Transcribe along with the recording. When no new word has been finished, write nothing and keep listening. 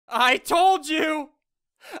I told you!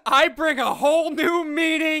 I bring a whole new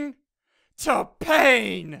meaning to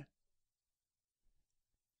pain!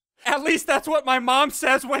 At least that's what my mom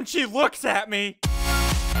says when she looks at me.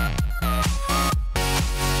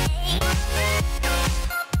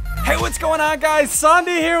 Hey, what's going on, guys?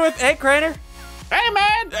 SSundee here with... Hey, Crainer. Hey,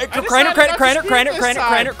 man! Crainer.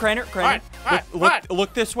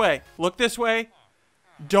 Look this way. Look this way.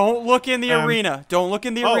 Don't look in the arena. Don't look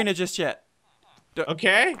in the arena just yet.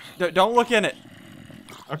 Okay. Don't look in it.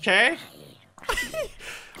 Okay.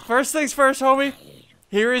 First things first, homie.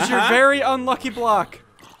 Here is your very unlucky block.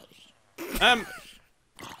 What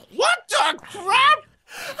the crap?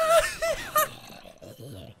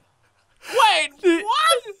 Wait,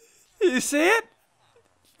 what? You see it?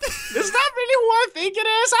 Is that really who I think it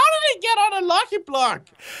is? How did he get on a lucky block?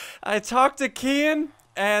 I talked to Kian,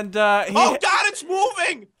 and oh God, it's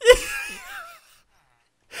moving!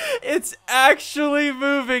 It's actually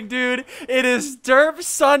moving, dude. It is Derp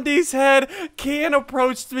SSundee's head. Kian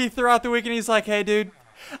approached me throughout the week, and he's like, hey, dude,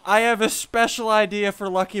 I have a special idea for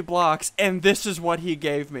lucky blocks, and this is what he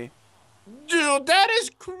gave me. Dude, that is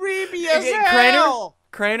creepy as hell!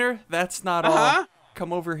 Crainer, that's not all.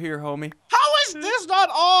 Come over here, homie. How is this not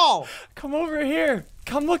all? Come over here.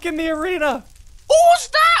 Come look in the arena. Who's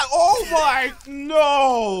that? Oh my,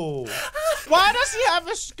 no. Why does he have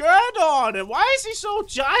a skirt on? And why is he so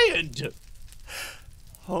giant?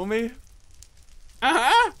 Homie.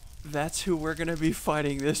 Uh-huh. That's who we're gonna be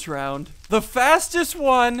fighting this round. The fastest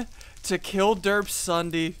one to kill Derp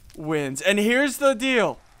SSundee wins. And here's the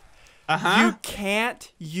deal. You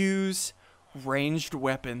can't use ranged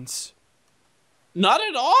weapons. Not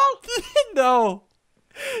at all? No.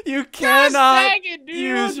 You cannot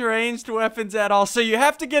use ranged weapons at all. So you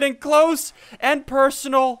have to get in close and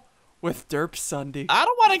personal with Derp SSundee. I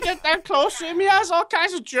don't want to get that close to him. He has all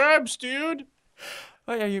kinds of germs, dude.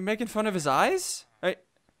 Wait, are you making fun of his eyes?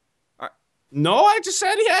 No, I just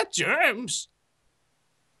said he had germs.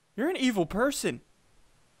 You're an evil person.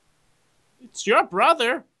 It's your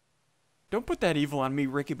brother. Don't put that evil on me,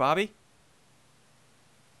 Ricky Bobby.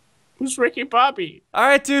 Who's Ricky Bobby?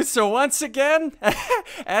 Alright, dude, so once again,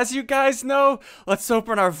 as you guys know, let's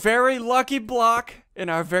open our very lucky block in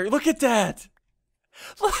our very... Look at that!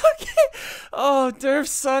 Look at... Oh, Derp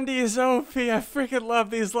SSundee is OP. I freaking love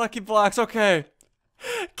these lucky blocks. Okay.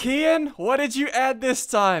 Kian, what did you add this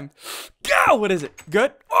time? Go! What is it?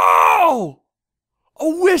 Good? Oh! A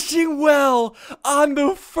wishing well on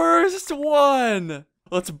the first one!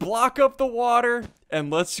 Let's block up the water,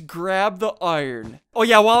 and let's grab the iron. Oh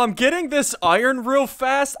yeah, while I'm getting this iron real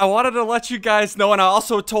fast, I wanted to let you guys know, and I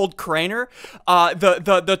also told Crainer,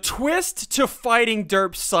 the twist to fighting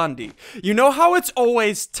Derp SSundee. You know how it's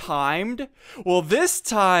always timed? Well, this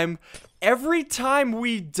time, every time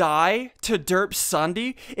we die to Derp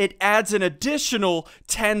SSundee, it adds an additional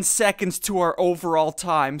 10 seconds to our overall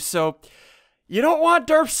time, so... You don't want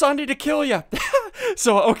Derp SSundee to kill you.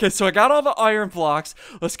 So, okay, so I got all the iron blocks.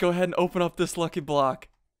 Let's go ahead and open up this lucky block.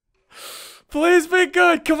 Please be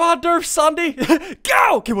good. Come on, Derp SSundee.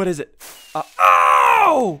 Go! Okay, what is it?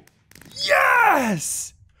 Oh!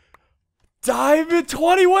 Yes! Diamond,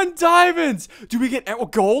 21 diamonds. Do we get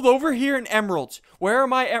gold over here and emeralds? Where are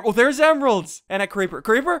my emeralds? There's emeralds. And a creeper.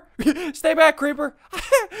 Creeper? Stay back, creeper.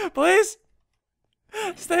 Please?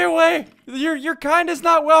 Stay away! Your kind is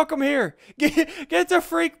not welcome here. Get the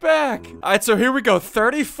freak back. Alright, so here we go.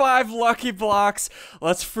 35 lucky blocks.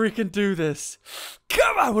 Let's freaking do this.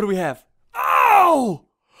 Come on, what do we have? Oh!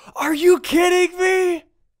 Are you kidding me?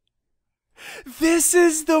 This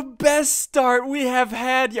is the best start we have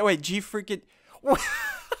had. Yeah, wait, G freaking...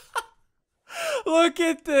 Look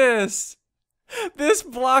at this. This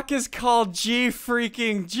block is called G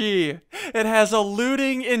freaking G. It has a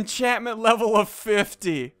looting enchantment level of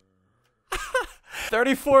 50.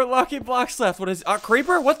 34 lucky blocks left. What is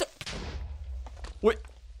creeper? What the? Wait.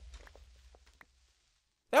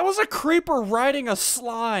 That was a creeper riding a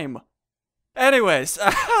slime. Anyways,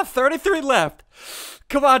 33 left.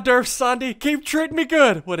 Come on, Derp SSundee. Keep treating me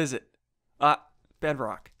good. What is it?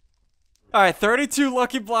 Bedrock. Alright, 32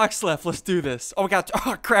 lucky blocks left. Let's do this. Oh, we got...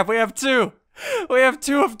 Oh, crap. We have 2. We have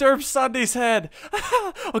 2 of Derp SSundee's head.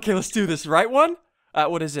 Okay, let's do this. Right one?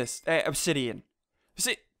 What is this? Obsidian.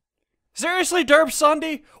 See? Seriously, Derp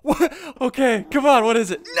SSundee? Okay, come on. What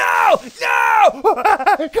is it? No!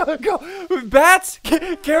 No! Go! Bats,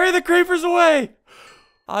 carry the creepers away.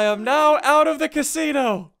 I am now out of the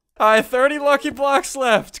casino. Alright, 30 lucky blocks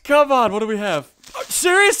left. Come on, what do we have?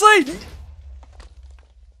 Seriously?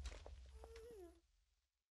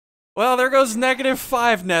 Well, there goes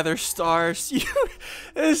 -5 nether stars.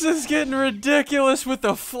 This is getting ridiculous with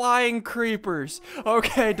the flying creepers.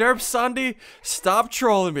 Okay, Derp SSundee, stop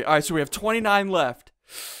trolling me. All right, so we have 29 left.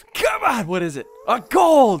 Come on, what is it? A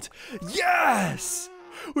gold! Yes!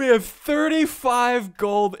 We have 35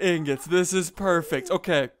 gold ingots. This is perfect.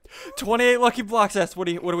 Okay, 28 lucky blocks. That's what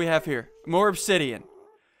do we have here? More obsidian.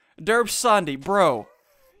 Derp SSundee, bro,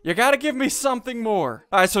 you gotta give me something more.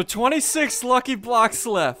 All right, so 26 lucky blocks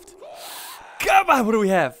left. Come on, what do we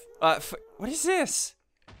have? What is this?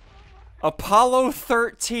 Apollo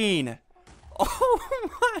 13.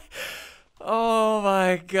 Oh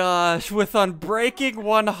my gosh, with Unbreaking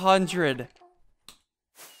 100.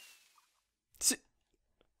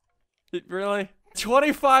 Really?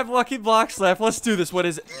 25 lucky blocks left. Let's do this. What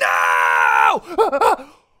is it? No!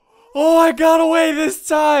 Oh, I got away this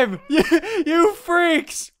time. You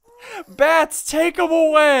freaks. Bats, take them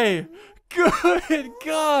away. Good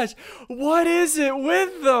gosh. What is it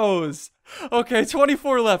with those? Okay,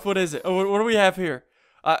 24 left. What is it? Oh, what do we have here?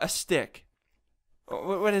 A stick.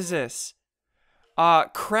 What is this?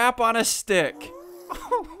 Crap on a stick.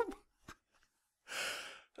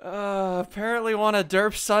 Apparently one of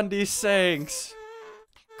Derp SSundee's sayings.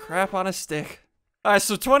 Crap on a stick. Alright,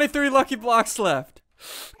 so 23 lucky blocks left.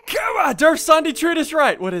 Come on, Derp SSundee, treat us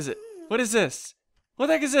right. What is it? What is this? What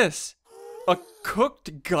the heck is this? A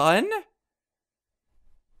cooked gun?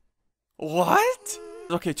 What?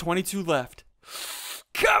 Okay, 22 left.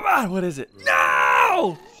 Come on, what is it?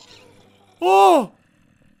 No! Oh!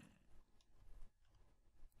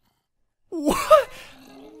 What?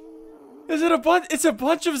 Is it a bunch? It's a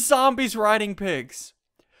bunch of zombies riding pigs.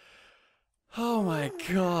 Oh my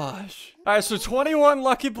gosh. Alright, so 21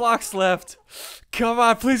 lucky blocks left. Come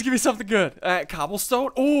on, please give me something good.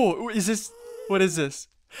 Cobblestone? Oh, is this... What is this?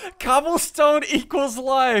 Cobblestone equals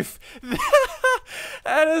life.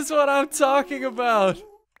 That is what I'm talking about.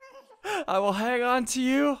 I will hang on to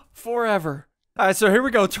you forever. Alright, so here we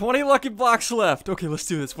go. 20 lucky blocks left. Okay, let's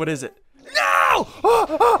do this. What is it? No!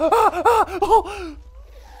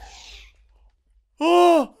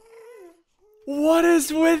 Oh! What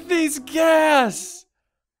is with these gas?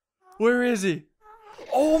 Where is he?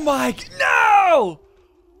 Oh my... No!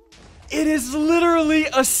 It is literally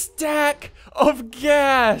a stack of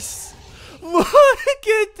gas. Look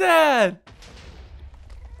at that.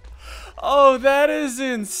 Oh, that is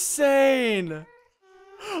insane.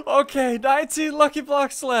 Okay, 19 lucky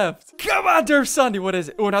blocks left. Come on, Derp SSundee. What is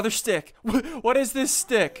it? Oh, another stick. What is this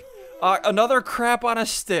stick? Another crap on a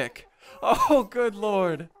stick. Oh, good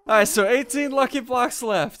lord. Alright, so 18 lucky blocks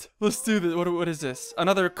left. Let's do this. What is this?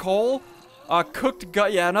 Another coal? Cooked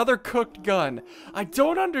gun. Yeah, another cooked gun. I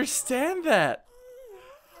don't understand that.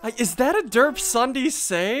 Is that a Derp SSundee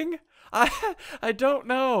saying? I don't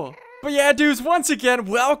know. But yeah, dudes, once again,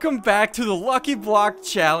 welcome back to the Lucky Block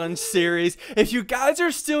Challenge series. If you guys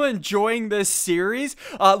are still enjoying this series,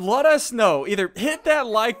 let us know. Either hit that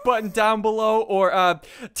like button down below or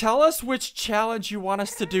tell us which challenge you want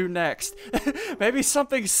us to do next. Maybe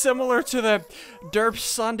something similar to the Derp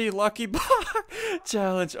SSundee Lucky Block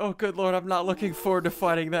Challenge. Oh, good lord, I'm not looking forward to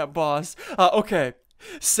fighting that boss. Okay,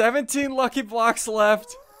 17 lucky blocks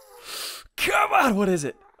left. Come on, what is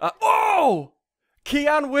it? Oh!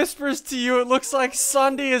 Keon whispers to you, it looks like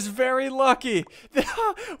SSundee is very lucky.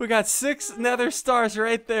 We got 6 nether stars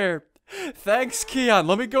right there. Thanks, Keon.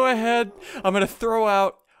 Let me go ahead. I'm going to throw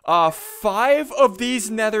out 5 of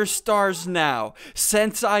these nether stars now,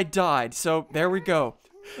 since I died. So, there we go.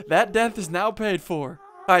 That death is now paid for.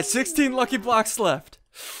 Alright, 16 lucky blocks left.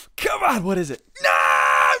 Come on, what is it?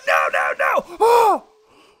 No! No, no, no! Oh!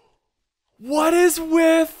 What is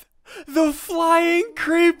with... the flying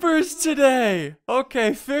creepers today?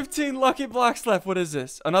 Okay, 15 lucky blocks left. What is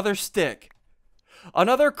this? Another stick.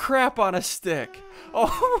 Another crap on a stick.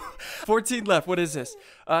 Oh, 14 left. What is this?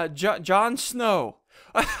 Jon Snow.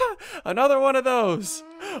 Another one of those.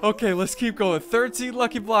 Okay, let's keep going. 13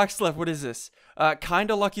 lucky blocks left. What is this?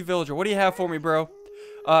 Kinda lucky villager. What do you have for me, bro?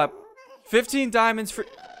 15 diamonds for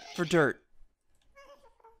dirt.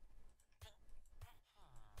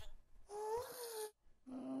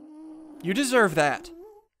 You deserve that.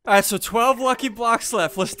 Alright, so 12 lucky blocks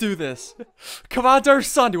left. Let's do this. Come on, Derp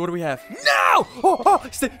SSundee. What do we have? No! Oh,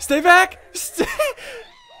 stay back! Stay.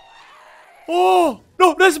 Oh!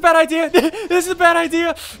 No, this is a bad idea! This is a bad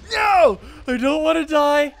idea! No! I don't want to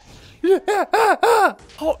die.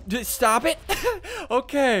 Oh, stop it.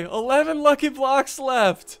 Okay, 11 lucky blocks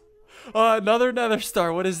left. Another nether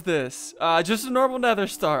star. What is this? Just a normal nether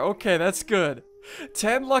star. Okay, that's good.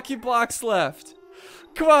 10 lucky blocks left.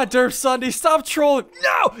 Come on, Derp SSundee, stop trolling.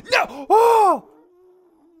 No! No! Oh!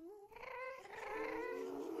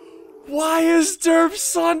 Why is Derp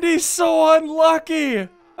SSundee so unlucky?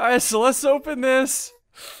 Alright, so let's open this.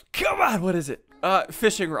 Come on, what is it?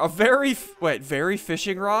 Fishing rod. Very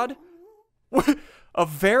fishing rod? A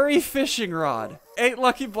very fishing rod. 8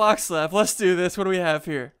 lucky blocks left. Let's do this. What do we have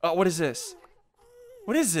here? What is this?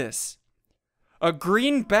 What is this? A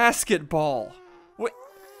green basketball. What?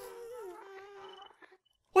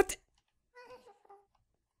 What?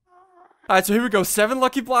 Alright, so here we go. 7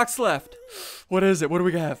 lucky blocks left. What is it? What do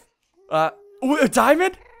we have? A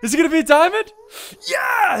diamond? Is it gonna be a diamond?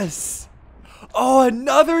 Yes! Oh,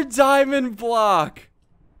 another diamond block.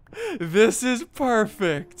 This is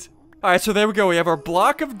perfect. Alright, so there we go. We have our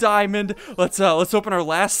block of diamond. Let's open our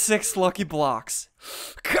last 6 lucky blocks.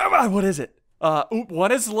 Come on, what is it?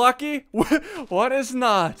 One is lucky. One is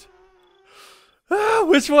not.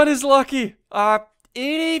 Which one is lucky?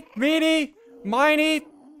 Eeny, meeny, miny,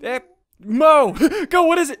 mo. Go,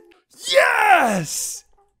 what is it? Yes!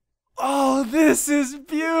 Oh, this is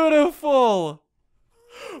beautiful.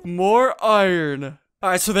 More iron.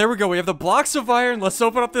 Alright, so there we go. We have the blocks of iron. Let's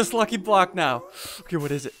open up this lucky block now. Okay, what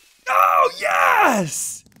is it? Oh,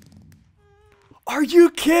 yes! Are you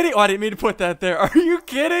kidding? Oh, I didn't mean to put that there. Are you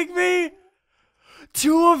kidding me?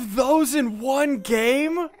 2 of those in one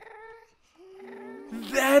game?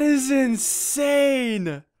 That is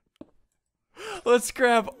insane. Let's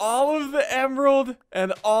grab all of the emerald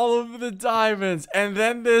and all of the diamonds. And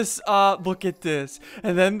then this, look at this.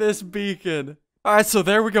 And then this beacon. Alright, so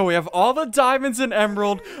there we go. We have all the diamonds and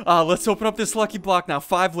emerald. Let's open up this lucky block now.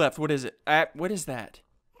 5 left. What is it? What is that?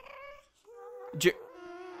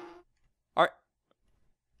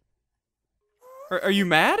 Are you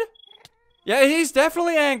mad? Yeah, he's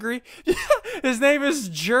definitely angry. His name is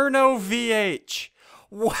Journo VH.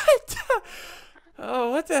 What?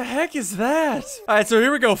 Oh, what the heck is that? Alright, so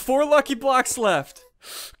here we go. 4 lucky blocks left.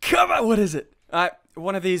 Come on, what is it?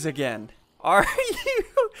 One of these again. Are you?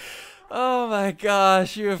 Oh my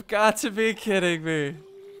gosh, you have got to be kidding me.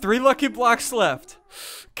 3 lucky blocks left.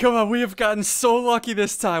 Come on, we have gotten so lucky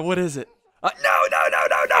this time. What is it? No!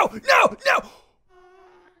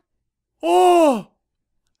 Oh!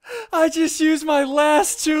 I just used my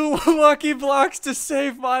last 2 lucky blocks to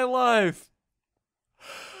save my life.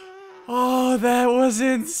 Oh, that was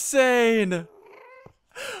insane.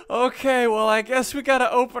 Okay, well, I guess we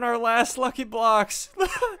gotta open our last lucky blocks.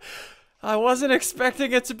 I wasn't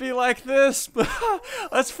expecting it to be like this, but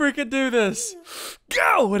let's freaking do this.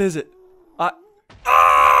 Go! What is it?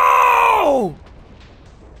 Oh!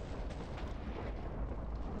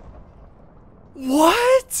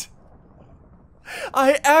 What?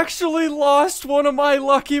 I actually lost one of my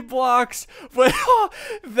lucky blocks, but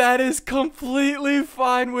that is completely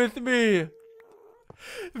fine with me.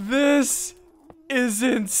 This is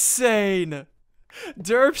insane.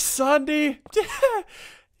 Derp SSundee,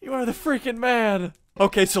 you are the freaking man.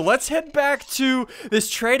 Okay, so let's head back to this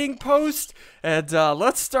trading post and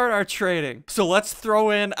let's start our trading. So let's throw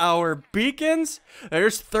in our beacons.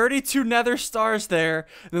 There's 32 nether stars there.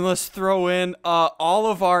 And then let's throw in all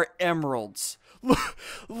of our emeralds.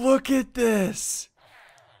 Look at this.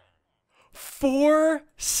 4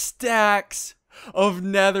 stacks of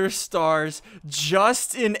nether stars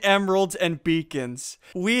just in emeralds and beacons.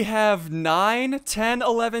 We have 9, 10,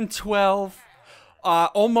 11, 12...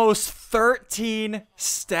 almost 13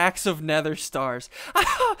 stacks of nether stars.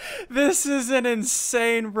 This is an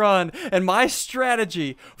insane run. And my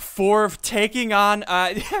strategy for taking on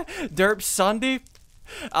Derp SSundee,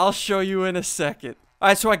 I'll show you in a second.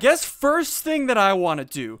 Alright, so I guess first thing that I want to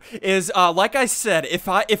do is, like I said,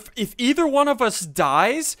 if either one of us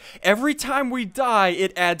dies, every time we die,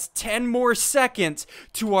 it adds 10 more seconds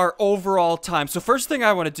to our overall time. So first thing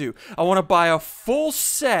I want to do, I want to buy a full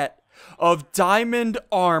set of diamond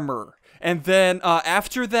armor. And then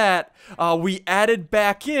after that, we added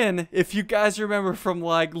back in, if you guys remember from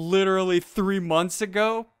like literally 3 months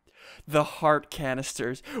ago, the heart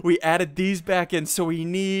canisters. We added these back in, so we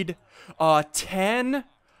need 10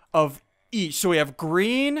 of each. So we have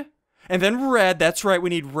green and then red. That's right, we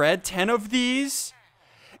need red, 10 of these,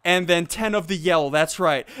 and then 10 of the yellow. That's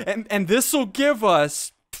right. And this will give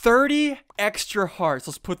us 30 extra hearts.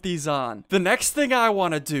 Let's put these on. The next thing I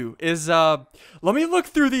want to do is, let me look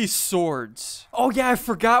through these swords. Oh yeah, I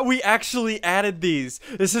forgot we actually added these.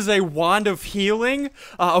 This is a wand of healing.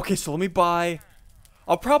 Okay, so let me buy,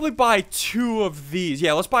 I'll probably buy 2 of these.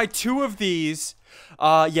 Yeah, let's buy 2 of these.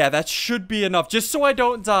 Yeah, that should be enough, just so I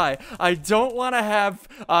don't die. I don't want to have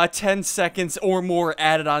 10 seconds or more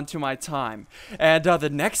added onto my time. And the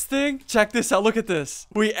next thing, check this out, look at this.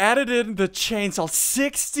 We added in the chainsaw,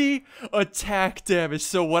 60 attack damage.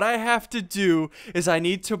 So what I have to do is I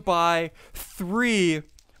need to buy 3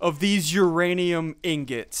 of these uranium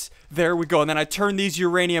ingots. There we go. And then I turn these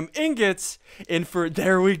uranium ingots in for...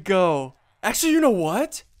 There we go. Actually, you know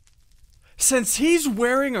what? Since he's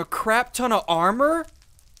wearing a crap ton of armor,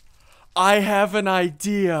 I have an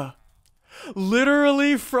idea.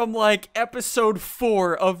 Literally from like episode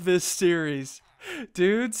 4 of this series.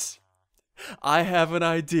 Dudes, I have an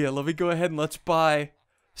idea. Let me go ahead and let's buy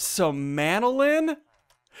some manolin.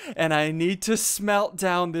 And I need to smelt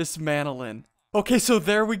down this manolin. Okay, so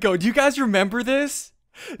there we go. Do you guys remember this?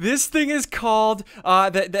 This thing is called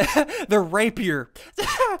the rapier.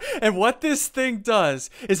 And what this thing does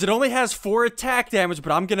is it only has 4 attack damage,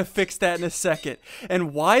 but I'm gonna fix that in a second.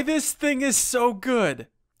 And why this thing is so good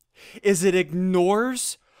is it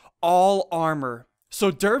ignores all armor.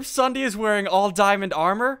 So Derp SSundee is wearing all diamond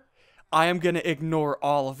armor. I am gonna ignore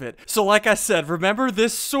all of it. So like I said, remember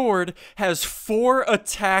this sword has 4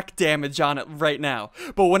 attack damage on it right now.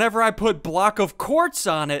 But whenever I put block of quartz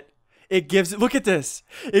on it, it gives it, look at this.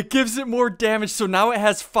 It gives it more damage, so now it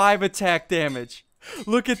has 5 attack damage.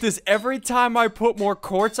 Look at this, every time I put more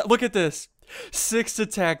quartz, look at this. 6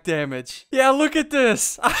 attack damage. Yeah, look at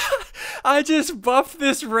this. I just buffed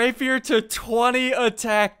this rapier to 20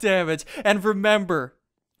 attack damage. And remember,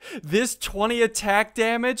 this 20 attack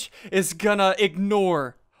damage is gonna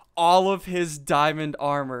ignore all of his diamond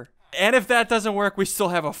armor. And if that doesn't work, we still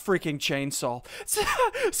have a freaking chainsaw.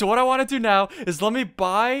 So what I want to do now is let me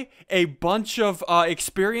buy a bunch of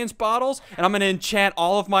experience bottles, and I'm going to enchant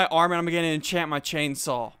all of my armor, and I'm going to enchant my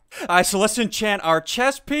chainsaw. Alright, so let's enchant our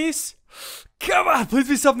chest piece. Come on, please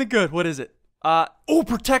be something good. What is it? Oh,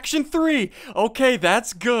 protection 3. Okay,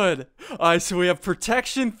 that's good. Alright, so we have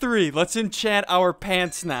protection 3. Let's enchant our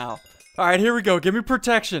pants now. Alright, here we go. Give me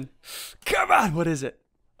protection. Come on, what is it?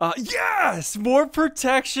 Yes! More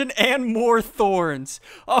protection and more thorns.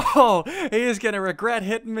 Oh, he is gonna regret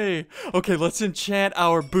hitting me. Okay, let's enchant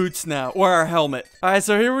our boots now, or our helmet. Alright,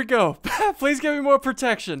 so here we go. Please give me more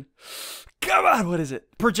protection. Come on, what is it?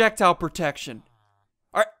 Projectile protection.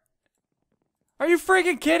 Are you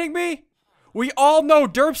freaking kidding me? We all know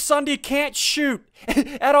Derp SSundee can't shoot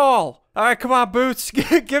at all. Alright, come on, boots.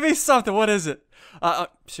 Give me something. What is it?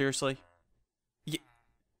 Seriously?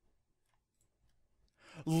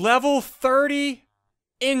 Level 30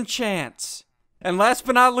 enchants. And last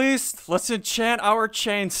but not least, let's enchant our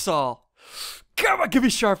chainsaw. Come on, give me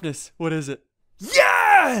sharpness. What is it?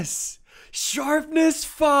 Yes! Sharpness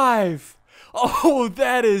 5. Oh,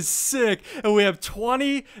 that is sick. And we have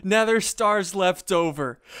 20 nether stars left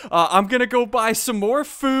over. I'm gonna go buy some more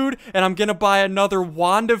food, and I'm gonna buy another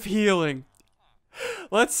wand of healing.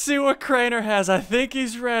 Let's see what Crainer has. I think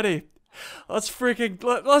he's ready.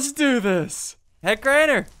 Let's do this. Hey,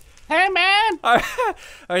 Crainer. Hey, man.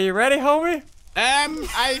 Are you ready, homie?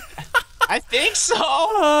 I think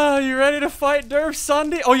so. You ready to fight Derp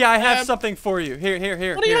SSundee? Oh, yeah, I have something for you.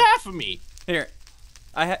 Here. What do you have for me? Here.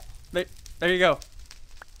 There you go.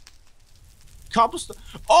 Cobblestone.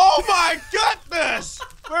 Oh, my goodness.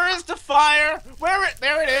 Where is the fire?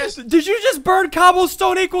 There it is. Did you just burn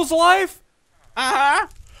cobblestone equals life? Uh-huh.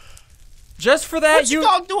 Just for that, what you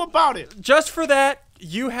gonna do about it? Just for that,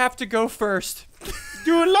 you have to go first.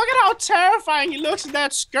 Dude, look at how terrifying he looks in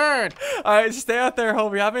that skirt. Alright, stay out there,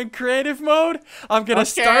 homie. I'm in creative mode. I'm gonna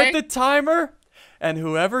start the timer, and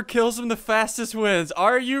whoever kills him the fastest wins.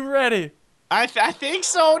 Are you ready? I think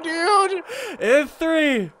so, dude. In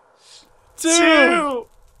 3, 2,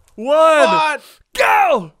 1,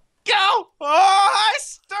 go! Go! Oh, hi,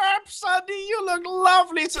 Derp SSundee. You look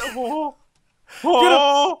lovely.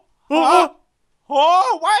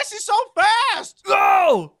 Oh, why is he so fast?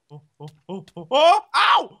 Go! Oh,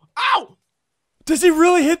 ow! Ow! Does he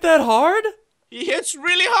really hit that hard? He hits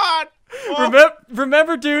really hard.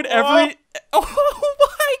 Remember, dude, every... Oh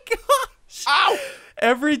my gosh! Ow!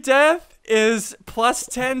 Every death is plus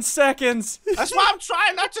 10 seconds. That's why I'm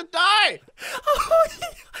trying not to die. Oh,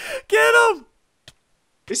 get him!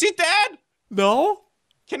 Is he dead? No.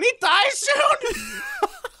 Can he die soon?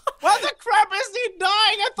 What the crap is he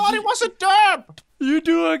dying? I thought he was a derp. You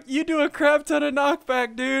do a crap ton of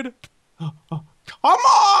knockback, dude. Come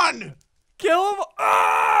on! Kill him!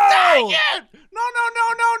 Oh! Dang it!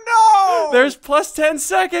 No! There's plus 10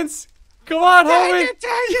 seconds. Come on, homie.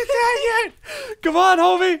 Dang it! Come on,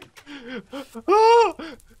 homie. Oh,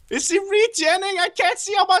 is he regenning? I can't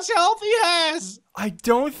see how much health he has. I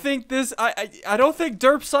don't think I don't think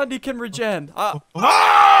Derp SSundee can regen.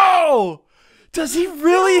 Oh! Does he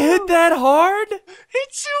really hit that hard? He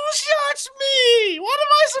two-shots me! What am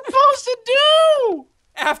I supposed to do?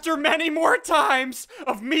 After many more times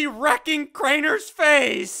of me wrecking Crainer's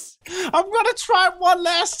face. I'm gonna try one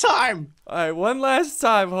last time. All right, one last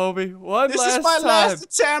time, homie. This is my last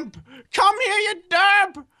attempt. Come here, you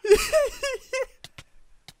derp.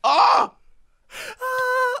 Oh!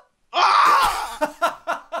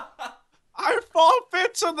 Ah! I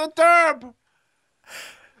forfeit to the derp.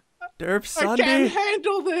 Derp I can't SSundee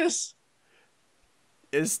handle this.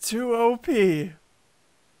 is too OP. Yep.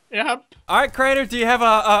 All right, Crainer, do you have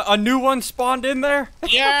a new one spawned in there?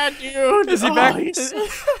 Yeah, dude. Is he back?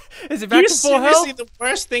 Is he back to full health? Seriously the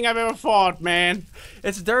worst thing I've ever fought, man.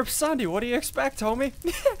 It's Derp SSundee. What do you expect, homie?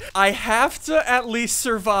 I have to at least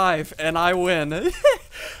survive, and I win. Are you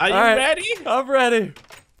right. ready? I'm ready.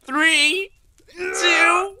 3,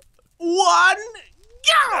 2, 1,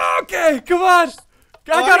 go! Okay, come on.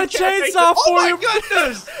 I got a chainsaw for you. Oh my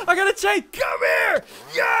goodness! I got a chain. Come here.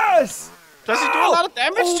 Yes. Does he do a lot of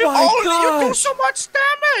damage Oh too? my You do gosh. so much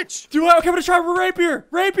damage! Okay, I'm gonna try rapier.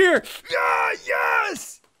 Rapier. Yeah,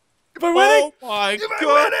 yes. Am I winning? Oh my Am I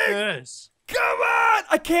winning? goodness! Come on.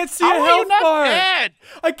 I can't see How a are health you not bar. dead?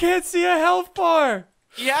 I can't see a health bar.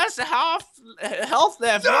 He has half health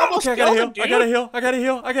left. You No. almost Okay, I gotta killed heal. him, dude. I gotta heal. I gotta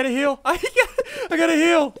heal. I gotta heal. I gotta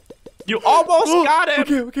heal. You almost Oh, got him.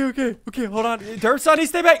 Okay, hold on. Derp SSundee,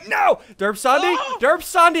 stay back. No! Derp SSundee? Derp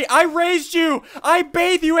SSundee, I raised you. I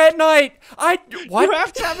bathe you at night. What? You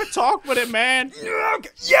have to have a talk with him, man.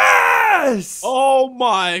 Yes! Oh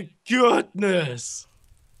my goodness.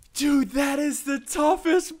 Dude, that is the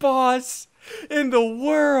toughest boss in the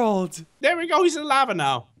world. There we go. He's in lava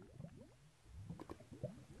now.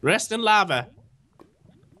 Rest in lava.